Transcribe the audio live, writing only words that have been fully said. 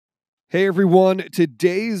Hey everyone,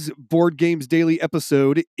 today's Board Games Daily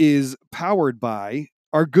episode is powered by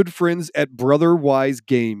our good friends at Brotherwise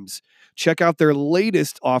Games. Check out their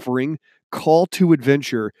latest offering, Call to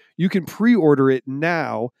Adventure. You can pre-order it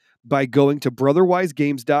now by going to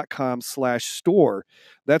brotherwisegames.com/store.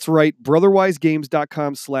 That's right,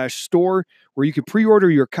 brotherwisegames.com/store, where you can pre-order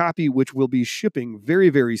your copy, which will be shipping very,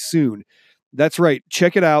 very soon. That's right,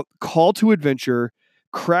 check it out, Call to Adventure,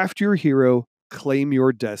 craft your hero, claim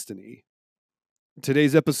your destiny.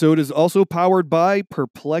 Today's episode is also powered by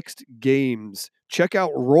Perplexed Games. Check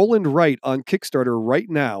out Roll and Write on Kickstarter right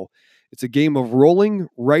now. It's a game of rolling,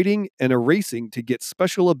 writing, and erasing to get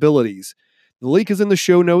special abilities. The link is in the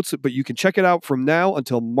show notes, but you can check it out from now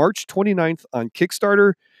until March 29th on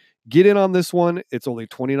Kickstarter. Get in on this one. It's only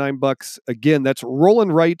 $29. Again, that's Roll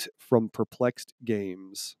and Write from Perplexed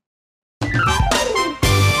Games.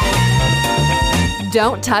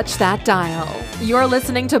 Don't touch that dial. You're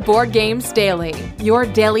listening to Board Games Daily, your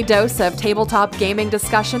daily dose of tabletop gaming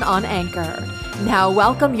discussion on Anchor. Now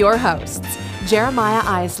welcome your hosts, Jeremiah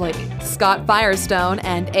Isley, Scott Firestone,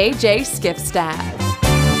 and AJ Skifstad.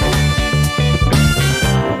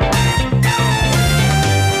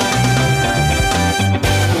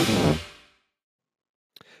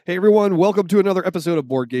 Hey everyone, welcome to another episode of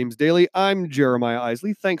Board Games Daily. I'm Jeremiah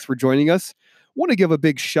Isley. Thanks for joining us. Want to give a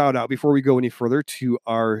big shout out before we go any further to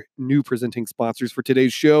our new presenting sponsors for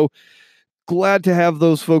today's show. Glad to have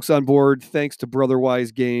those folks on board. Thanks to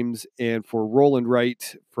Brotherwise Games and for Roll and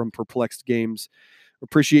Write from Perplexed Games.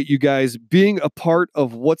 Appreciate you guys being a part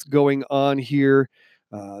of what's going on here.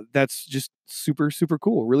 That's just super, super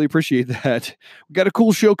cool. Really appreciate that. We got a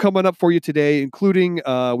cool show coming up for you today, including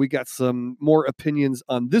we got some more opinions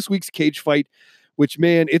on this week's cage fight, which,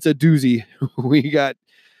 man, it's a doozy. We got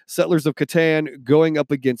Settlers of Catan going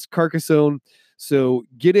up against Carcassonne. So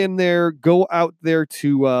get in there, go out there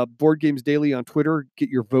to Board Games Daily on Twitter, get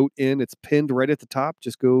your vote in. It's pinned right at the top.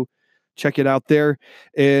 Just go check it out there.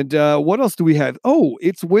 And what else do we have? Oh,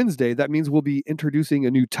 it's Wednesday. That means we'll be introducing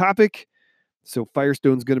a new topic. So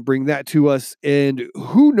Firestone's going to bring that to us. And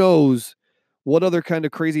who knows what other kind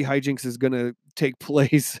of crazy hijinks is going to take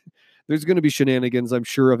place. There's going to be shenanigans, I'm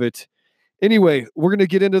sure of it. Anyway, we're going to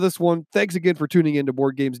get into this one. Thanks again for tuning in to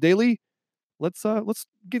Board Games Daily. Let's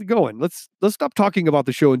get going. Let's stop talking about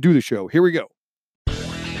the show and do the show. Here we go.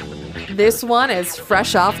 This one is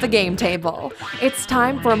fresh off the game table. It's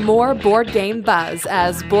time for more board game buzz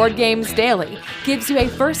as Board Games Daily gives you a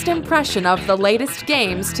first impression of the latest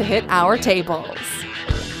games to hit our tables.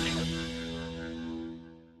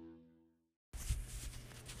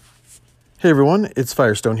 Hey everyone, it's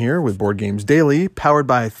Firestone here with Board Games Daily, powered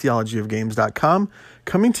by theologyofgames.com,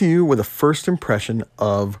 coming to you with a first impression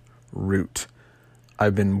of Root.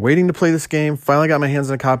 I've been waiting to play this game, finally got my hands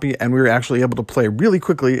on a copy, and we were actually able to play really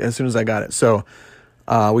quickly as soon as I got it. So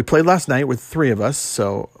we played last night with three of us.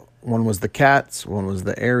 So one was the Cats, one was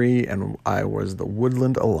the Airy, and I was the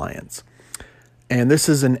Woodland Alliance. And this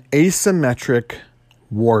is an asymmetric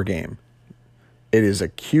war game. It is a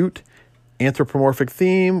cute anthropomorphic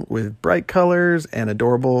theme with bright colors and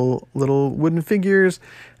adorable little wooden figures,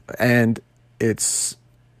 and it's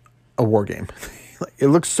a war game. It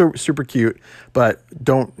looks so super cute, but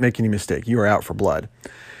don't make any mistake, you are out for blood.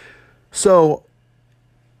 So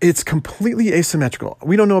it's completely asymmetrical.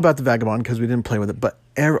 We don't know about the Vagabond because we didn't play with it, but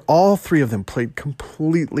all three of them played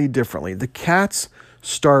completely differently. The Cats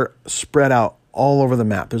start spread out all over the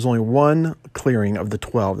map. There's only one clearing of the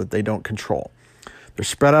 12 that they don't control. They're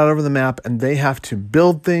spread out over the map, and they have to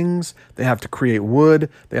build things. They have to create wood.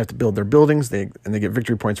 They have to build their buildings, and they get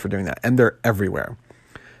victory points for doing that, and they're everywhere.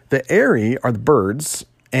 The Airy are the birds,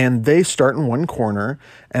 and they start in one corner,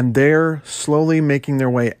 and they're slowly making their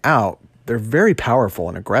way out. They're very powerful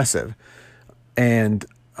and aggressive, and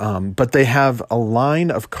but they have a line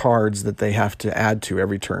of cards that they have to add to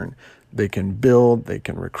every turn. They can build, they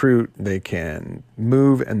can recruit, they can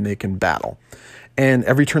move, and they can battle. And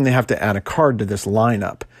every turn they have to add a card to this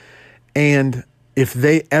lineup. And if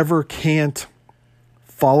they ever can't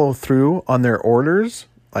follow through on their orders,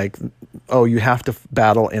 like, oh, you have to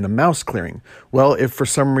battle in a mouse clearing. Well, if for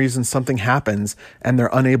some reason something happens and they're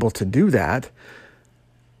unable to do that,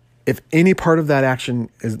 if any part of that action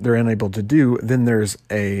is they're unable to do, then there's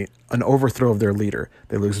an overthrow of their leader.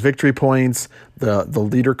 They lose victory points. The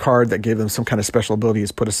leader card that gave them some kind of special ability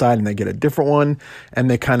is put aside, and they get a different one,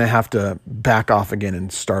 and they kind of have to back off again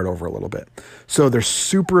and start over a little bit. So they're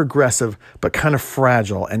super aggressive, but kind of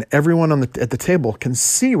fragile, and everyone at the table can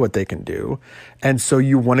see what they can do, and so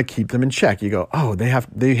you want to keep them in check. You go, oh, they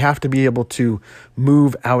have to be able to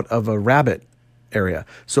move out of a rabbit area.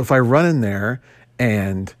 So if I run in there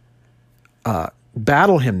and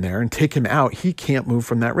battle him there and take him out, he can't move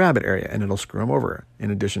from that rabbit area, and it'll screw him over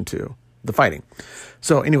in addition to the fighting.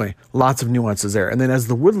 So anyway, lots of nuances there. And then as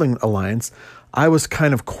the Woodland Alliance, I was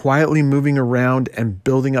kind of quietly moving around and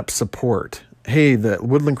building up support. Hey, the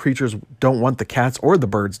woodland creatures don't want the cats or the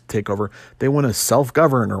birds to take over. They want to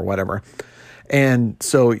self-govern or whatever. And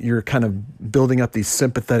so you're kind of building up these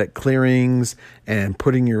sympathetic clearings and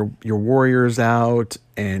putting your warriors out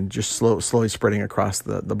and just slowly spreading across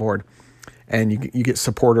the board. And you get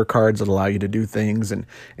supporter cards that allow you to do things. And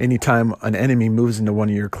anytime an enemy moves into one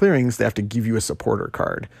of your clearings, they have to give you a supporter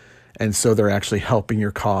card. And so they're actually helping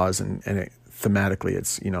your cause. And thematically,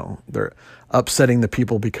 it's, they're upsetting the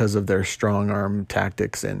people because of their strong arm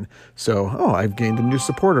tactics. And so, I've gained a new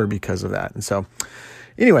supporter because of that. And so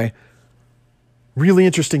anyway, really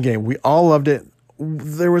interesting game. We all loved it.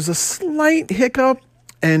 There was a slight hiccup,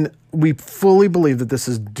 and we fully believe that this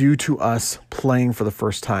is due to us playing for the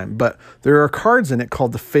first time. But there are cards in it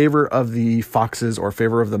called the Favor of the Foxes or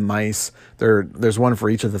Favor of the Mice. There's one for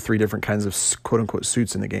each of the 3 different kinds of quote-unquote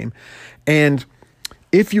suits in the game. And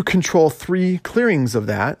if you control 3 clearings of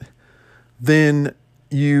that, then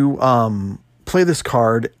you play this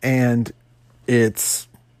card, and it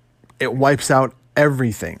wipes out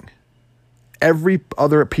everything. Every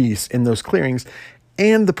other piece in those clearings,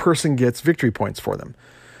 and the person gets victory points for them.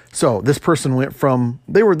 So this person went from,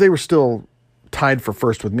 they were still tied for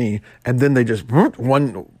first with me, and then they just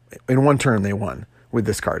won in one turn. They won with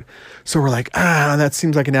this card. So we're like, that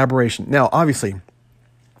seems like an aberration. Now, obviously,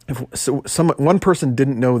 one person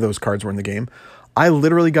didn't know those cards were in the game. I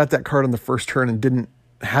literally got that card on the first turn and didn't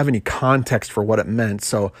have any context for what it meant.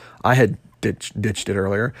 So I had ditched it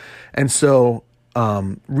earlier. And so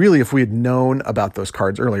really, if we had known about those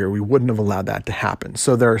cards earlier, we wouldn't have allowed that to happen.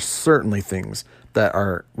 So there are certainly things that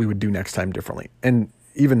we would do next time differently. And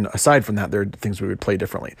even aside from that, there are things we would play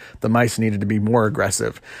differently. The mice needed to be more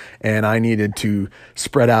aggressive, and I needed to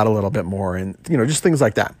spread out a little bit more, and just things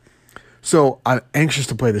like that. So I'm anxious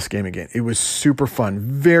to play this game again. It was super fun,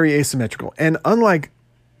 very asymmetrical. And unlike,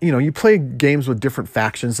 you play games with different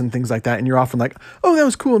factions and things like that, and you're often like, oh, that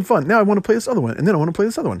was cool and fun. Now I want to play this other one, and then I want to play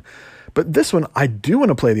this other one. But this one, I do want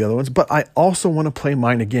to play the other ones, but I also want to play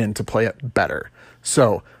mine again to play it better.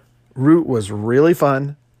 So Root was really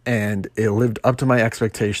fun, and it lived up to my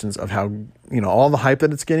expectations of how, all the hype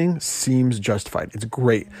that it's getting seems justified. It's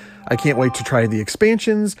great. I can't wait to try the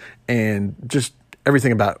expansions and just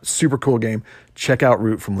everything about it. Super cool game. Check out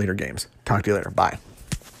Root from Leader Games. Talk to you later. Bye.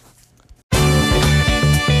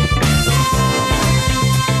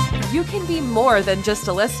 You can be more than just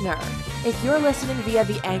a listener. If you're listening via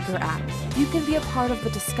the Anchor app, you can be a part of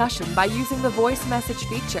the discussion by using the voice message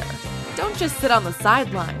feature. Don't just sit on the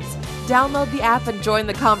sidelines. Download the app and join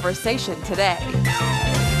the conversation today.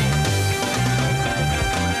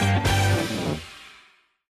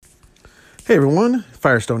 Hey everyone,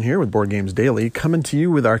 Firestone here with Board Games Daily, coming to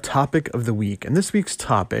you with our topic of the week. And this week's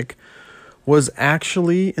topic was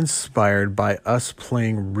actually inspired by us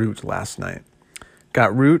playing Root last night.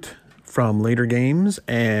 Got Root from Later Games,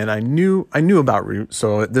 and I knew about Root,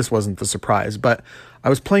 so this wasn't the surprise. But I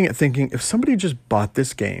was playing it thinking, if somebody just bought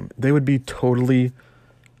this game, they would be totally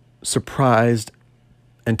surprised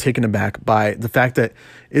and taken aback by the fact that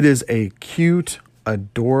it is a cute,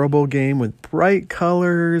 adorable game with bright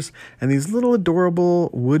colors and these little adorable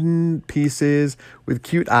wooden pieces with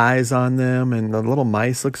cute eyes on them, and the little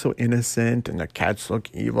mice look so innocent and the cats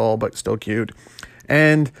look evil but still cute.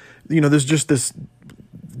 And there's just this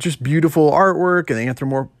beautiful artwork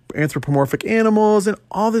and anthropomorphic animals and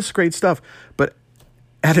all this great stuff. But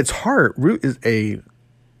at its heart, Root is a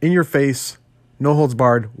in-your-face,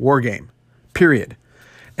 no-holds-barred war game, period.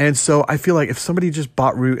 And so I feel like if somebody just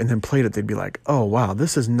bought Root and then played it, they'd be like, oh, wow,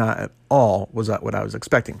 this is not at all what I was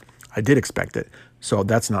expecting. I did expect it, so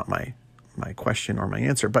that's not my question or my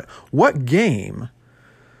answer. But what game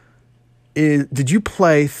did you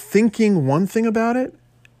play thinking one thing about it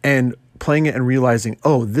and playing it and realizing,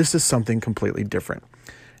 oh, this is something completely different?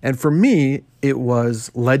 And for me, it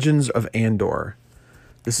was Legends of Andor.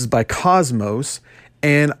 This is by Cosmos,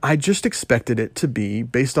 and I just expected it to be,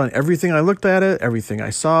 based on everything I looked at it, everything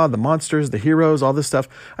I saw, the monsters, the heroes, all this stuff,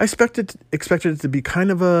 I expected it to be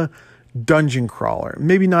kind of a dungeon crawler.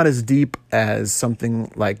 Maybe not as deep as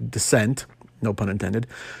something like Descent, no pun intended,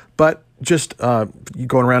 but just you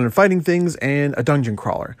going around and fighting things and a dungeon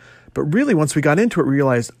crawler. But really, once we got into it, we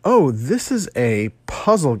realized, oh, this is a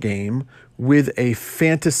puzzle game with a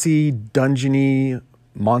fantasy, dungeony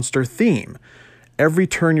monster theme. Every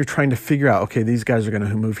turn you're trying to figure out, okay, these guys are going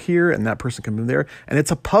to move here and that person can move there. And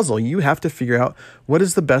it's a puzzle. You have to figure out what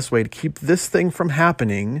is the best way to keep this thing from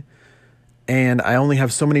happening and I only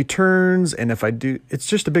have so many turns, and if I do, it's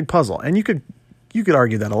just a big puzzle. And you could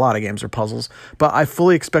argue that a lot of games are puzzles, but I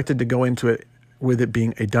fully expected to go into it with it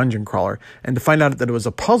being a dungeon crawler, and to find out that it was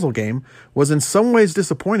a puzzle game was in some ways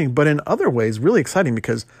disappointing, but in other ways really exciting,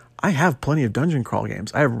 because I have plenty of dungeon crawl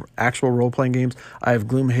games. I have actual role-playing games. I have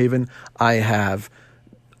Gloomhaven.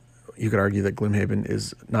 You could argue that Gloomhaven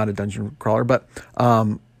is not a dungeon crawler, but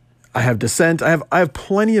I have Descent. I have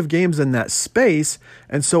plenty of games in that space,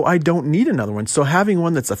 and so I don't need another one. So having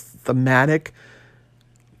one that's a thematic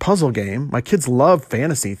puzzle game, my kids love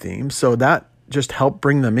fantasy themes, so that just helped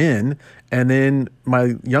bring them in. And then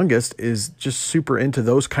my youngest is just super into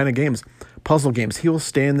those kind of games, puzzle games. He will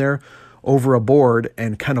stand there over a board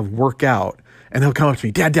and kind of work out, and he'll come up to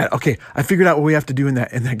me, Dad, okay, I figured out what we have to do in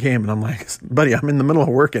that game. And I'm like, buddy, I'm in the middle of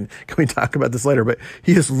working. Can we talk about this later? But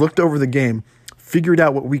he has looked over the game, figured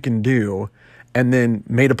out what we can do, and then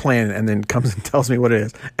made a plan, and then comes and tells me what it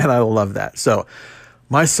is. And I love that. So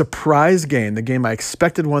my surprise game, the game I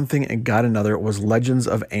expected one thing and got another, was Legends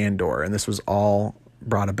of Andor. And this was all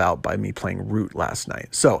brought about by me playing Root last night.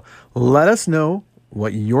 So let us know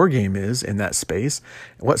what your game is in that space,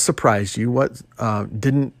 what surprised you, what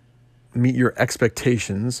didn't meet your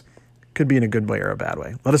expectations. Could be in a good way or a bad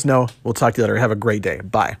way. Let us know. We'll talk to you later. Have a great day.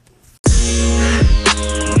 Bye.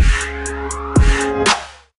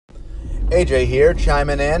 AJ here,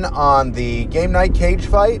 chiming in on the Game Night Cage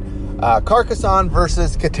Fight, Carcassonne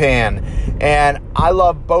versus Catan. And I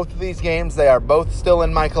love both of these games. They are both still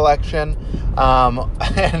in my collection.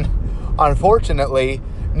 And unfortunately,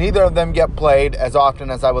 neither of them get played as often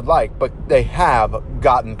as I would like, but they have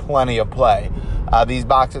gotten plenty of play. These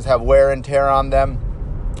boxes have wear and tear on them,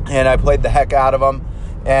 and I played the heck out of them.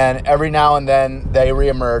 And every now and then they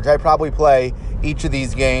reemerge. I probably play each of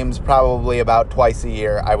these games probably about twice a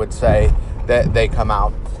year, I would say, that they come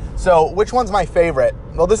out. So which one's my favorite?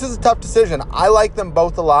 Well, this is a tough decision. I like them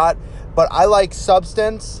both a lot, but I like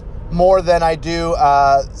substance more than I do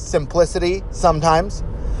simplicity sometimes.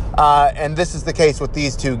 And this is the case with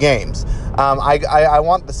these two games. I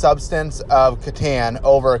want the substance of Catan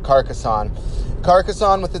over Carcassonne.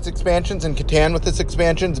 Carcassonne with its expansions and Catan with its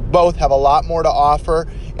expansions both have a lot more to offer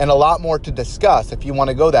and a lot more to discuss if you want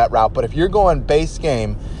to go that route. But if you're going base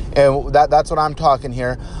game, and that's what I'm talking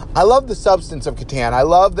here, I love the substance of Catan. I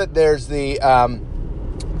love that there's the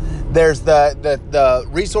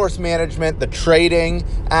resource management, the trading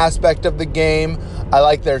aspect of the game. I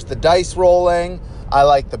like there's the dice rolling. I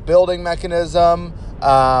like the building mechanism.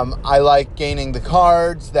 I like gaining the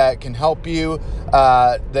cards that can help you.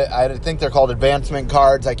 I think they're called advancement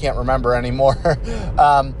cards. I can't remember anymore.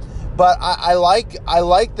 But I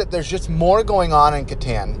like that there's just more going on in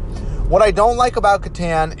Catan. What I don't like about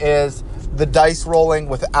Catan is the dice rolling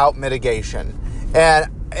without mitigation. And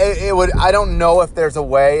I don't know if there's a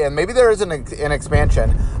way, and maybe there is an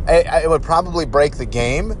expansion. It would probably break the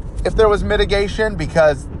game if there was mitigation,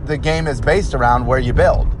 because the game is based around where you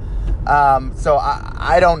build. So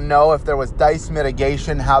I don't know if there was dice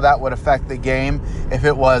mitigation, how that would affect the game. If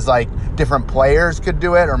it was like different players could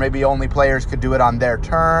do it, or maybe only players could do it on their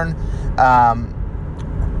turn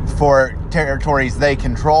for territories they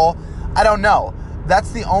control. I don't know.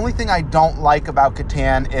 That's the only thing I don't like about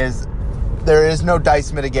Catan, is there is no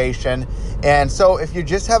dice mitigation. And so if you're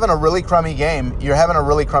just having a really crummy game, you're having a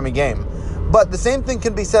really crummy game. But the same thing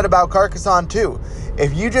can be said about Carcassonne too.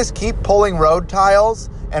 If you just keep pulling road tiles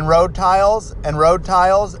and road tiles and road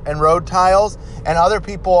tiles and road tiles, and other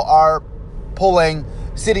people are pulling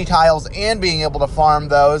city tiles and being able to farm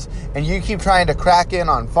those, and you keep trying to crack in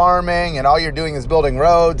on farming, and all you're doing is building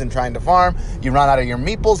roads and trying to farm, you run out of your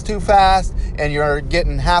meeples too fast, and you're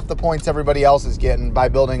getting half the points everybody else is getting by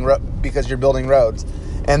building because you're building roads.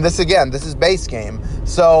 And this is base game.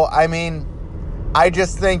 So I mean, I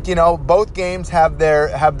just think, both games have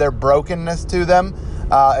their brokenness to them.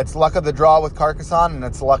 It's luck of the draw with Carcassonne, and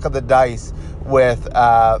it's luck of the dice with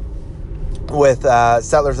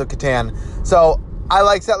Settlers of Catan. So I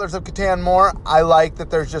like Settlers of Catan more. I like that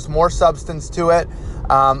there's just more substance to it.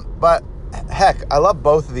 But heck, I love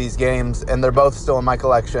both of these games, and they're both still in my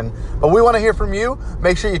collection. But we want to hear from you.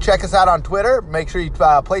 Make sure you check us out on Twitter. Make sure you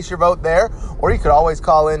place your vote there. Or you could always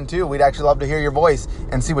call in, too. We'd actually love to hear your voice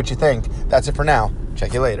and see what you think. That's it for now.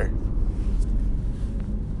 Check you later.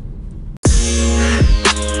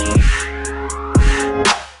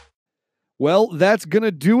 Well, that's going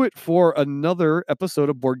to do it for another episode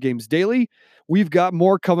of Board Games Daily. We've got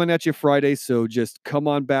more coming at you Friday, so just come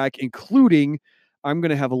on back, including I'm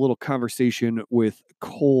going to have a little conversation with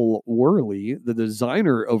Cole Worley, the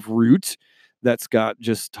designer of Root that Scott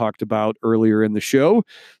just talked about earlier in the show.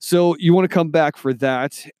 So you want to come back for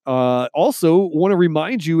that. Also, want to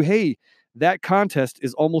remind you, hey, that contest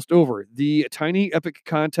is almost over. The Tiny Epic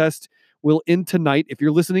contest will end tonight. If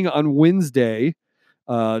you're listening on Wednesday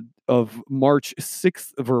of March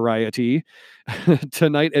 6th variety,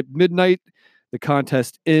 tonight at midnight, the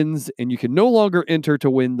contest ends, and you can no longer enter to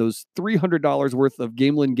win those $300 worth of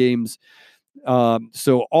Gamelin games.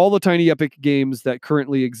 So all the Tiny Epic games that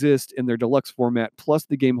currently exist in their deluxe format, plus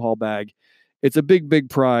the Game Haul bag. It's a big, big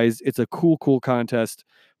prize. It's a cool contest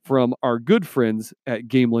from our good friends at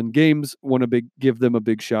Gamelin Games. Want to give them a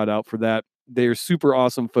big shout out for that. They're super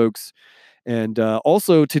awesome folks. And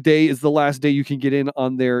also today is the last day you can get in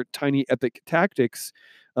on their Tiny Epic Tactics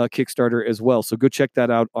Kickstarter as well. So go check that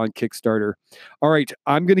out on Kickstarter. All right,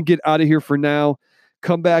 I'm going to get out of here for now.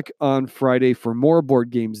 Come back on Friday for more Board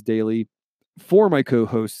Games Daily. For my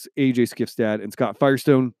co-hosts, AJ Skifstad and Scott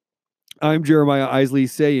Firestone, I'm Jeremiah Isley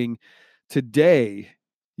saying today,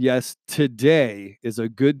 yes, today is a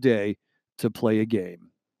good day to play a game.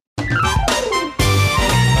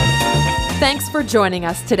 Thanks for joining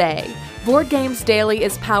us today. Board Games Daily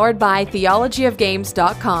is powered by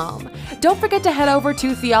theologyofgames.com. Don't forget to head over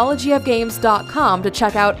to theologyofgames.com to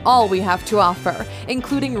check out all we have to offer,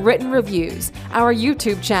 including written reviews, our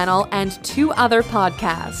YouTube channel, and 2 other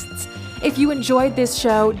podcasts. If you enjoyed this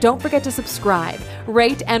show, don't forget to subscribe,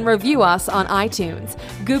 rate, and review us on iTunes,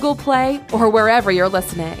 Google Play, or wherever you're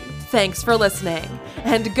listening. Thanks for listening,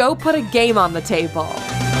 and go put a game on the table.